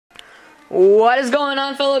What is going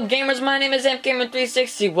on, fellow gamers? My name is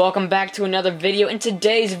MGamer360. Welcome back to another video. In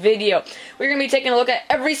today's video, we're going to be taking a look at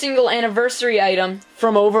every single anniversary item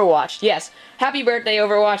from Overwatch. Yes, happy birthday,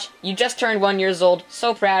 Overwatch. You just turned 1 year old.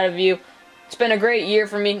 So proud of you. It's been a great year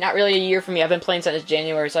for me. Not really a year for me. I've been playing since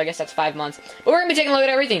January, so I guess that's 5 months. But we're going to be taking a look at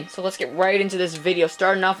everything. So let's get right into this video,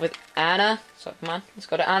 starting off with Anna. So come on, let's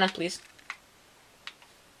go to Anna, please.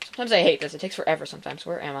 Sometimes I hate this. It takes forever sometimes.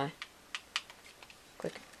 Where am I?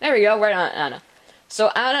 Click. There we go, right on Anna. So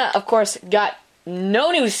Anna, of course, got no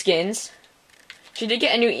new skins. She did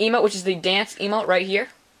get a new emote, which is the dance emote right here,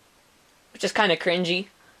 which is kind of cringy.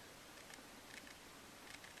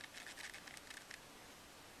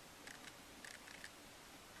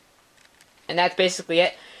 And that's basically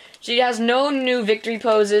it. She has no new victory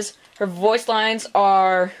poses. Her voice lines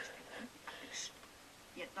are...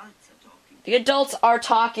 The adults are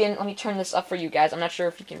talking. Let me turn this up for you guys. I'm not sure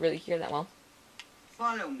if you can really hear that well.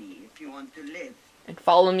 Follow me if you want to live. And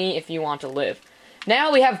follow me if you want to live.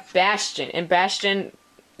 Now we have Bastion, and Bastion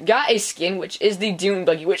got a skin, which is the Dune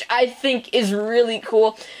Buggy, which I think is really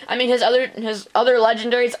cool. I mean, his other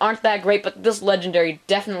legendaries aren't that great, but this legendary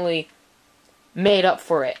definitely made up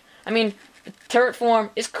for it. I mean, the turret form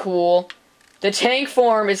is cool. The tank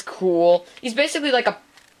form is cool. He's basically like a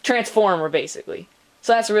transformer, basically.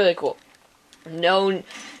 So that's really cool. No,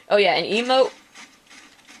 oh yeah, an emote,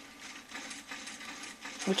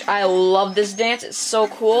 which I love this dance. It's so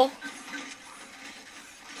cool.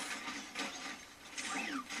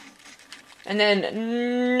 And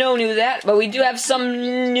then no new that, but we do have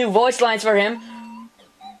some new voice lines for him.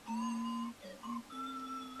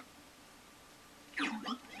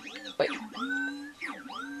 Wait.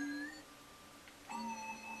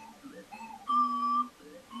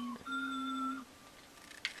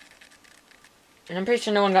 And I'm pretty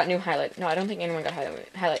sure no one got new highlight. No, I don't think anyone got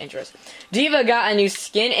highlight interest. Diva got a new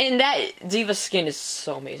skin, and that Diva skin is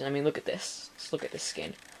so amazing. I mean, look at this. Just look at this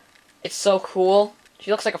skin. It's so cool.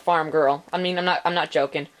 She looks like a farm girl. I mean, I'm not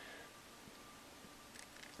joking.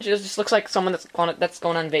 She just looks like someone that's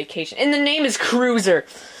going on vacation. And the name is Cruiser,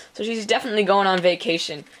 so she's definitely going on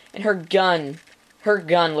vacation. And her gun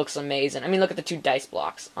looks amazing. I mean, look at the 2 dice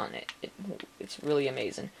blocks on it. It's really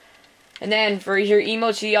amazing. And then for her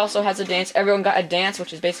emote, she also has a dance. Everyone got a dance,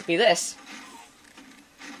 which is basically this.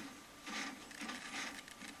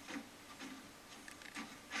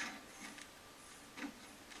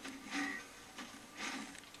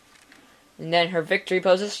 And then her victory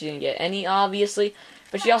poses, she didn't get any, obviously.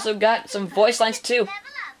 But she also got some voice lines, too.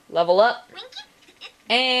 Level up.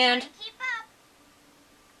 And...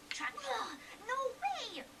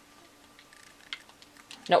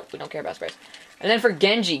 Nope, we don't care about sprays. And then for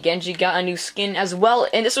Genji got a new skin as well.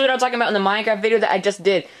 And this is what I was talking about in the Minecraft video that I just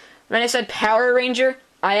did. When I said Power Ranger,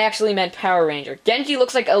 I actually meant Power Ranger. Genji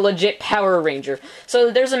looks like a legit Power Ranger. So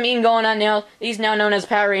there's a meme going on now. He's now known as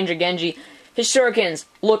Power Ranger Genji. His shurikens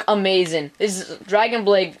look amazing. His Dragon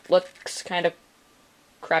Blade looks kind of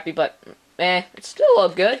crappy, but it still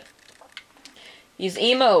look good. His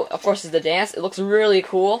emote, of course, is the dance. It looks really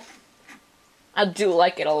cool. I do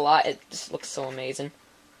like it a lot. It just looks so amazing.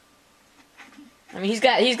 I mean, he's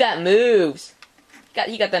got moves.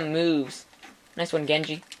 He got them moves. Nice one,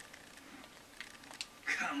 Genji.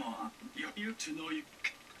 Come on, you to know you.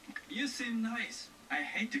 You seem nice. I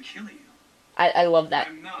hate to kill you. I love that.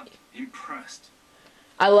 I'm not impressed.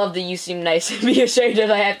 I love the "you seem nice" and be ashamed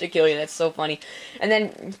if I have to kill you. That's so funny. And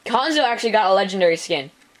then Konzo actually got a legendary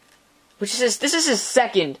skin, which is this is his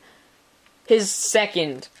second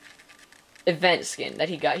event skin that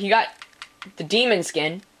he got. He got the demon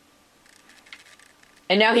skin.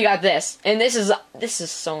 And now he got this. And this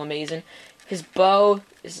is so amazing. His bow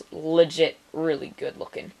is legit really good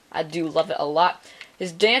looking. I do love it a lot.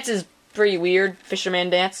 His dance is pretty weird. Fisherman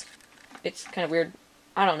dance. It's kind of weird.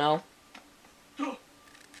 I don't know.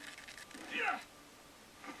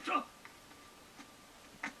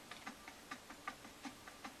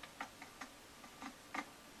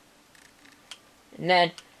 And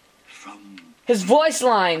then his voice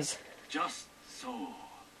lines.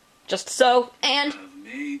 Just so, and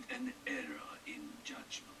made an error in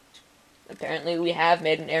judgment. Apparently we have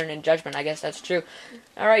made an error in judgment. I guess that's true.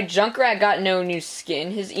 Alright, Junkrat got no new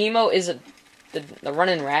skin. His emo is the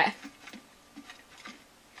running rat.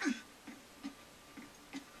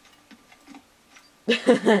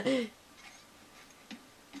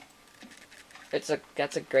 That's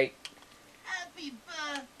a great...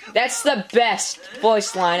 That's the best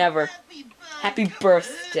voice line ever. Happy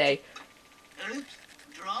birthday. Oops,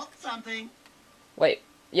 drop something. Wait,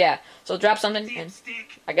 yeah. So drop something. And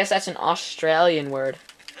I guess that's an Australian word.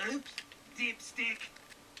 Oops, dipstick.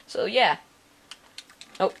 So yeah.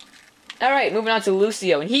 Oh, Alright, moving on to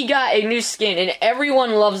Lucio, and he got a new skin, and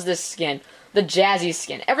everyone loves this skin. The Jazzy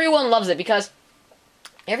skin. Everyone loves it because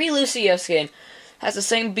every Lucio skin has the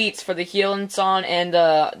same beats for the healing song and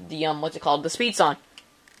what's it called? The speed song.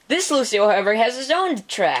 This Lucio, however, has his own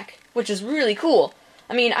track, which is really cool.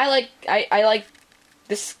 I mean, I like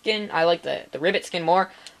this skin. I like the Ribbit skin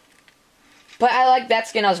more. But I like that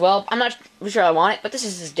skin as well. I'm not sure I want it, but this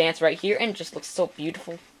is his dance right here, and it just looks so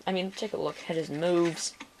beautiful. I mean, take a look at his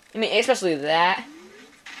moves. I mean, especially that.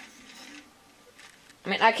 I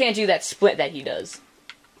mean, I can't do that split that he does.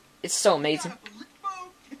 It's so amazing.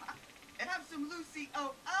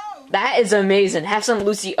 That is amazing. Have some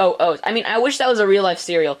Lucy OOs. I mean, I wish that was a real life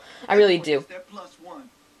cereal. I really do.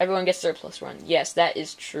 Everyone gets their +1. Yes, that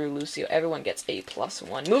is true, Lucio. Everyone gets a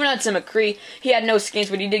 +1. Moving on to McCree. He had no skins,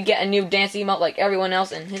 but he did get a new dance emote like everyone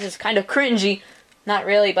else, and his is kind of cringy. Not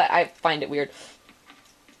really, but I find it weird.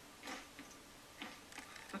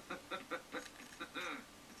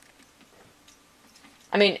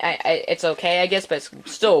 I mean, it's okay, I guess, but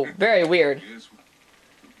it's still very weird.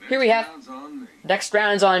 Here we have next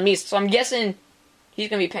round's on me, so I'm guessing he's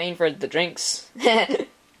gonna be paying for the drinks. Buckle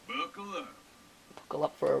up. Buckle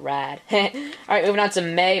up for a ride. Alright, moving on to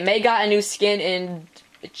May. May got a new skin, and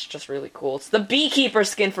it's just really cool. It's the Beekeeper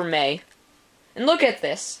skin for May. And look at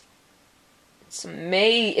this. It's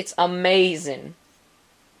amazing.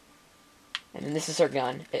 And then this is her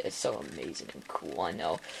gun. It is so amazing and cool, I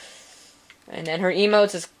know. And then her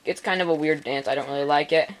emotes, it's kind of a weird dance. I don't really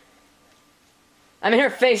like it. I mean, her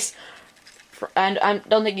face, and I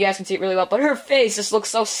don't think you guys can see it really well, but her face just looks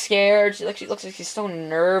so scared. She looks like she's so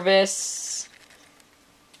nervous.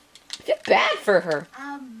 I feel bad for her.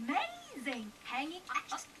 Amazing. Hanging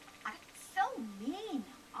so mean,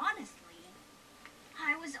 honestly.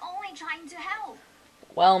 I was only trying to help.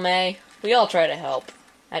 Well, May, we all try to help.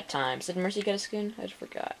 At times. Did Mercy get a skin? I just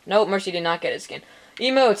forgot. Nope, Mercy did not get a skin.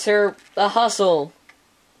 Emotes, a hustle.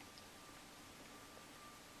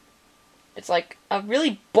 It's like a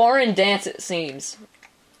really boring dance, it seems.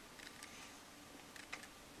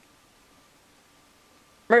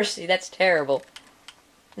 Mercy, that's terrible.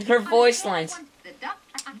 And her voice lines.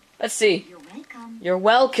 Let's see. You're welcome. You're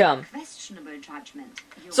welcome. Questionable judgment.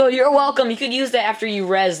 So you're welcome. You could use that after you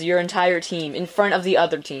res your entire team in front of the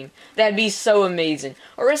other team. That'd be so amazing.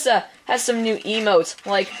 Orisa has some new emotes,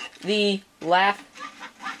 like the laugh.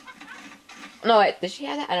 No, wait, did she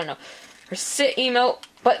have that? I don't know. Her sit emote,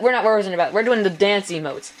 but we're not worrying about it. We're doing the dance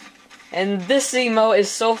emotes. And this emote is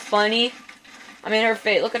so funny. I mean, her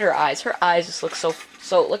face, look at her eyes. Her eyes just look so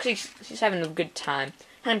look like she's having a good time.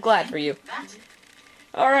 And I'm glad for you.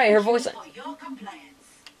 Alright, her voice.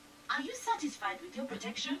 Are you satisfied with your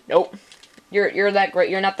protection? Nope. You're that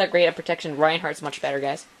great. Not that great at protection. Reinhardt's much better,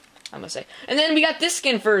 guys. I must say. And then we got this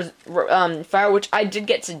skin for Fire, which I did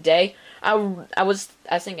get today. I was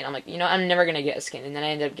thinking, I'm like, you know, I'm never gonna get a skin, and then I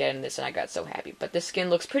ended up getting this, and I got so happy. But this skin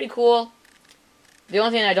looks pretty cool. The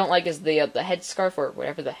only thing I don't like is the headscarf or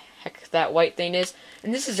whatever the heck that white thing is.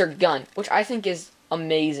 And this is her gun, which I think is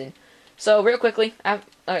amazing. So real quickly,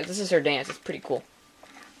 this is her dance. It's pretty cool.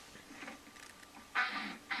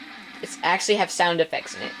 It's actually have sound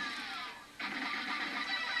effects in it.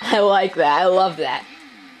 I like that. I love that.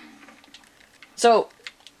 So,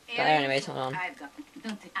 anyways, hold on.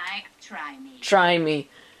 Try me.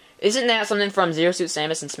 Isn't that something from Zero Suit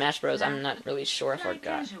Samus and Smash Bros? I'm not really sure. I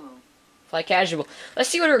forgot. Fly casual. Let's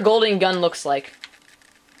see what her golden gun looks like.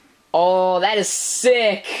 Oh, that is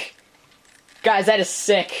sick. Guys, that is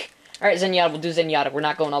sick. Alright, Zenyatta. We'll do Zenyatta. We're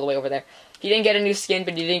not going all the way over there. He didn't get a new skin,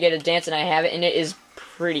 but he didn't get a dance, and I have it, and it is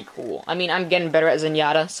pretty cool. I mean, I'm getting better at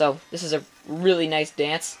Zenyatta, so this is a really nice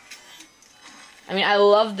dance. I mean, I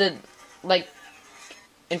love the, like,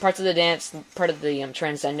 in parts of the dance, part of the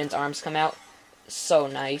Transcendence arms come out. So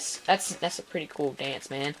nice. That's a pretty cool dance,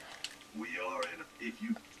 man.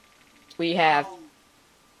 We have.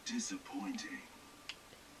 Disappointing.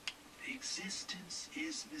 Existence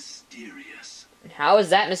is mysterious. How is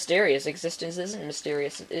that mysterious? Existence isn't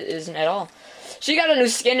mysterious. It isn't at all. She got a new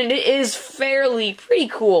skin, and it is pretty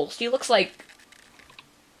cool. She looks like,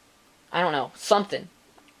 I don't know, something.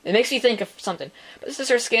 It makes me think of something. But this is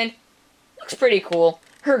her skin. Looks pretty cool.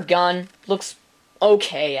 Her gun looks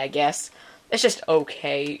okay, I guess. It's just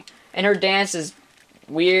okay. And her dance is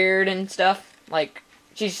weird and stuff. Like,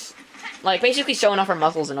 she's, like, basically showing off her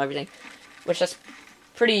muscles and everything. Which that's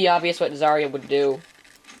pretty obvious what Zarya would do,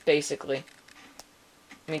 basically.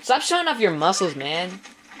 I mean, stop showing off your muscles, man. Do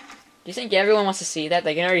you think everyone wants to see that?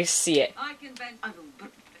 They can already see it. I can bend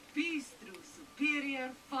peace through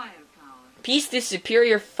superior firepower. Peace through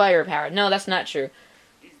superior firepower. No, that's not true.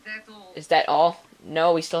 Is that all? Is that all?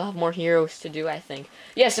 No, we still have more heroes to do, I think.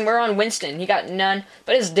 Yes, and we're on Winston. He got none,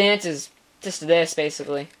 but his dance is just this,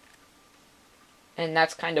 basically. And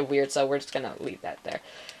that's kind of weird, so we're just gonna leave that there.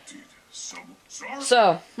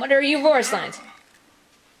 So, what are your voice lines?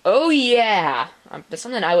 Oh yeah! That's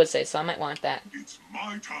something I would say, so I might want that. It's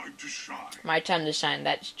my time to shine. My time to shine,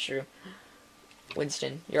 that's true.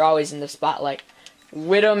 Winston, you're always in the spotlight.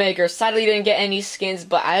 Widowmaker, sadly didn't get any skins,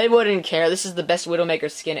 but I wouldn't care. This is the best Widowmaker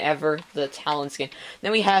skin ever, the Talon skin.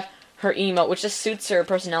 Then we have her emote, which just suits her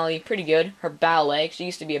personality pretty good. Her ballet, she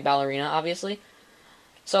used to be a ballerina, obviously.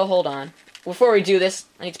 So, hold on. Before we do this,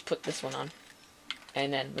 I need to put this one on.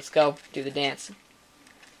 And then, let's go do the dance.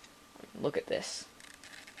 Look at this.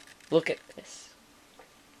 Look at this.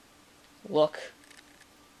 Look.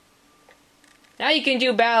 Now you can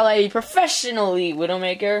do ballet professionally,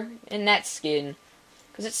 Widowmaker, in that skin.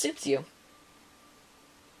 Because it suits you.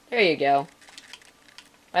 There you go.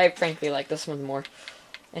 I frankly like this one more.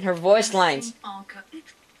 And her voice lines.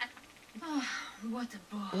 What a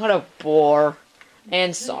bore. What a bore.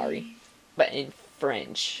 And sorry. But in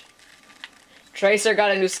French. Tracer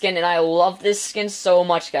got a new skin, and I love this skin so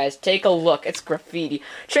much, guys. Take a look. It's graffiti.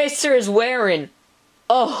 Tracer is wearing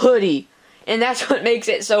a hoodie. And that's what makes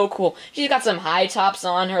it so cool. She's got some high tops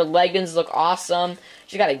on. Her leggings look awesome.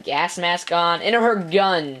 She's got a gas mask on. And her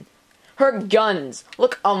gun. Her guns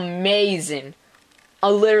look amazing.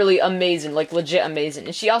 Literally amazing. Like, legit amazing.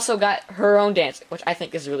 And she also got her own dance, which I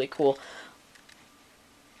think is really cool.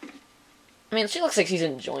 I mean, she looks like she's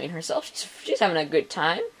enjoying herself. She's having a good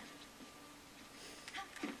time.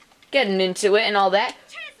 Getting into it and all that.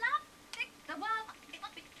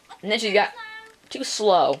 And then she got too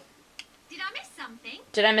slow. Did I miss something?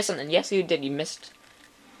 Did I miss something? Yes, you did. You missed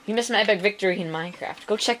an epic victory in Minecraft.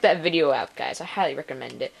 Go check that video out, guys. I highly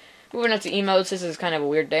recommend it. Moving on to emotes. This is kind of a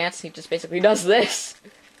weird dance. He just basically does this.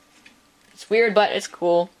 It's weird, but it's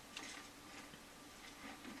cool.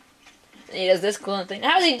 And he does this cool thing.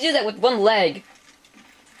 How does he do that with one leg?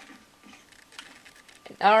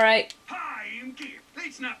 Alright. Hi, MK.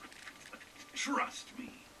 Let's not... Trust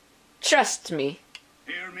me. Trust me.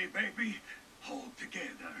 Hear me, baby? Hold together.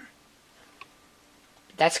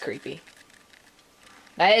 That's creepy.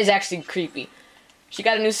 That is actually creepy. She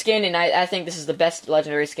got a new skin, and I think this is the best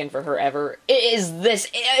legendary skin for her ever. It is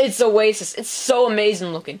this. It's Oasis. It's so amazing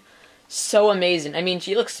looking. So amazing. I mean,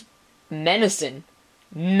 she looks menacing.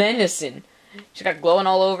 Menacing. She's got glowing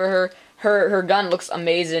all over her. Her gun looks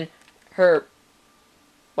amazing. Her...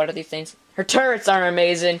 What are these things? Her turrets are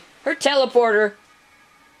amazing. Her teleporter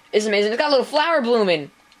is amazing. It's got a little flower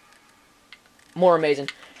blooming. More amazing.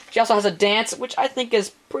 She also has a dance, which I think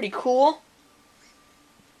is pretty cool.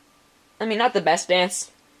 I mean, not the best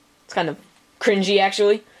dance. It's kind of cringy,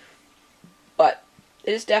 actually. But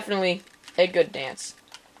it is definitely a good dance.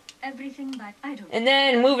 Everything but I don't. And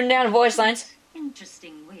then, moving down to voice lines.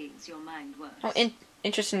 Interesting ways your mind works. Oh,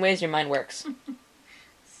 interesting ways your mind works.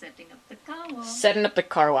 Setting up the car wash. Setting up the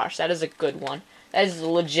car wash. That is a good one. That is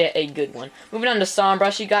legit a good one. Moving on to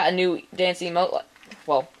Sombra. She got a new dance emote.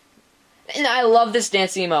 Well, and I love this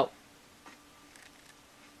dance emote.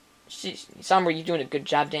 Sombra, you're doing a good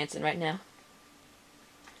job dancing right now.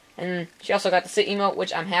 And she also got the sit emote,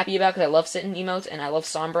 which I'm happy about because I love sitting emotes, and I love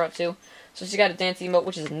Sombra too. So she got a dance emote,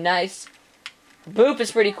 which is nice. Boop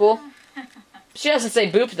is pretty cool. She doesn't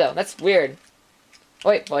say boop though. That's weird.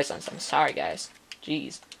 Wait, voice lines. I'm sorry, guys.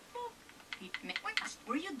 Jeez.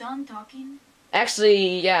 Were you done talking?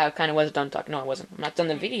 Actually, yeah, I kind of was done talking. No, I wasn't. I'm not done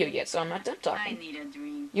the video yet, so I'm not done I talking. need a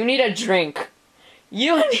drink. You need a drink.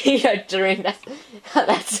 You need a drink.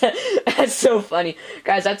 That's so funny,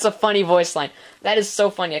 guys. That's a funny voice line. That is so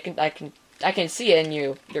funny. I can see it in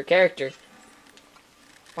your character.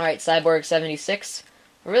 All right, Cyborg 76.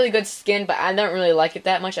 A really good skin, but I don't really like it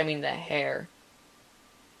that much. I mean, the hair.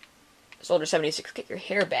 Soldier 76, get your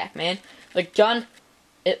hair back, man. The gun,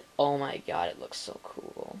 oh my god, it looks so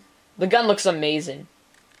cool. The gun looks amazing.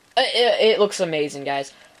 It looks amazing,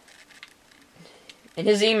 guys. And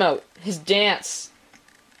his emote, his dance,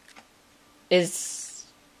 is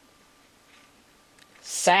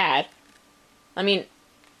sad. I mean,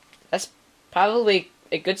 that's probably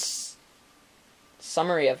a good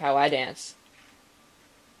summary of how I dance.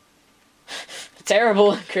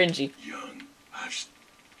 Terrible and cringy. Young,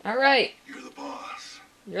 Alright. you're the boss.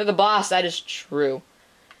 You're the boss, that is true.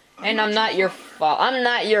 And I'm not your I'm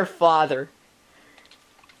not your father.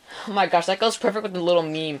 Oh my gosh, that goes perfect with the little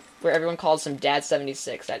meme where everyone calls him Dad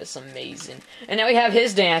 76. That is amazing. And now we have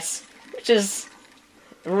his dance, which is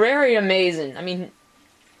very amazing. I mean,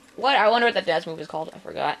 what? I wonder what that dance move is called. I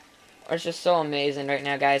forgot. Or it's just so amazing right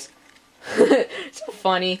now, guys. So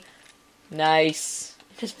funny. Nice.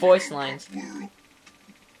 His voice lines.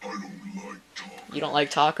 I don't like talking. You don't like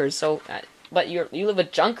talkers, so but you live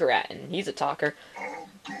with Junkrat, and he's a talker.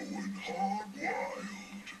 I'm going hog wild.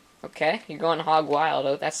 Okay, you're going hog wild.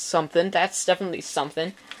 Oh, that's something. That's definitely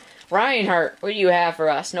something. Reinhardt, what do you have for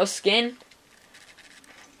us? No skin?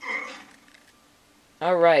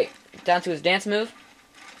 Alright, down to his dance move.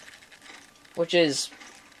 Which is...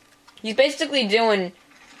 He's basically doing...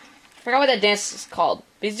 I forgot what that dance is called.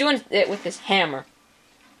 But he's doing it with his hammer.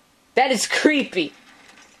 That is creepy.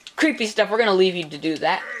 Creepy stuff. We're gonna leave you to do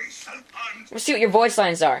that. Hey, son, Let's see what your voice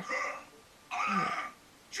lines are.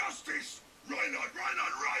 Justice! Reinhardt!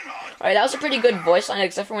 Alright, that was a pretty good voice line,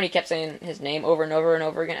 except for when he kept saying his name over and over and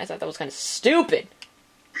over again. I thought that was kind of stupid.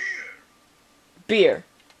 Beer.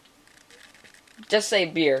 Just say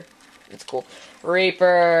beer. That's cool.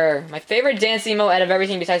 Reaper. My favorite dance emote out of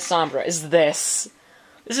everything besides Sombra is this.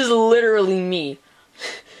 This is literally me.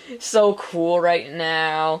 So cool right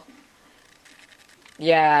now.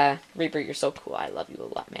 Yeah, Reaper, you're so cool. I love you a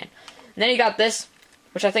lot, man. And then you got this,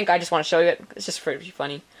 which I think I just want to show you. It's just pretty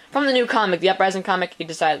funny. From the new comic, the Uprising comic, he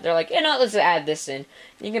decided, they're like, you know, let's add this in.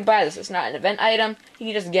 You can buy this. It's not an event item. You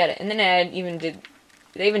can just get it. And then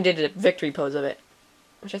they even did a victory pose of it,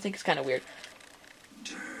 which I think is kind of weird.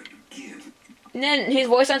 And then his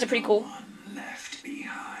voice lines are pretty cool.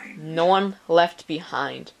 No one left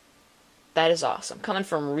behind. That is awesome. Coming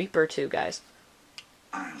from Reaper too, guys.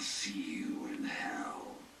 I'll see you in hell.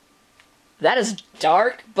 That is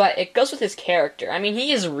dark, but it goes with his character. I mean,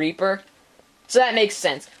 he is Reaper, so that makes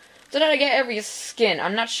sense. So did I get every skin?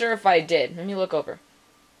 I'm not sure if I did. Let me look over.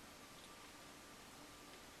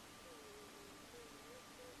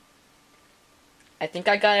 I think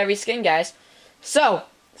I got every skin, guys. So,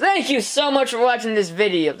 thank you so much for watching this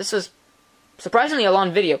video. This was surprisingly a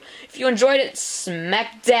long video. If you enjoyed it,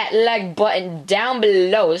 smack that like button down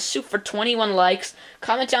below. Let's shoot for 21 likes.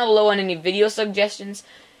 Comment down below on any video suggestions.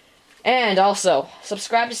 And also,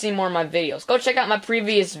 subscribe to see more of my videos. Go check out my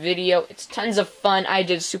previous video. It's tons of fun. I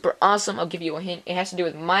did super awesome. I'll give you a hint. It has to do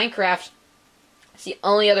with Minecraft. It's the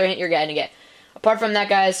only other hint you're going to get. Apart from that,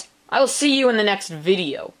 guys, I will see you in the next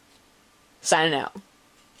video. Signing out.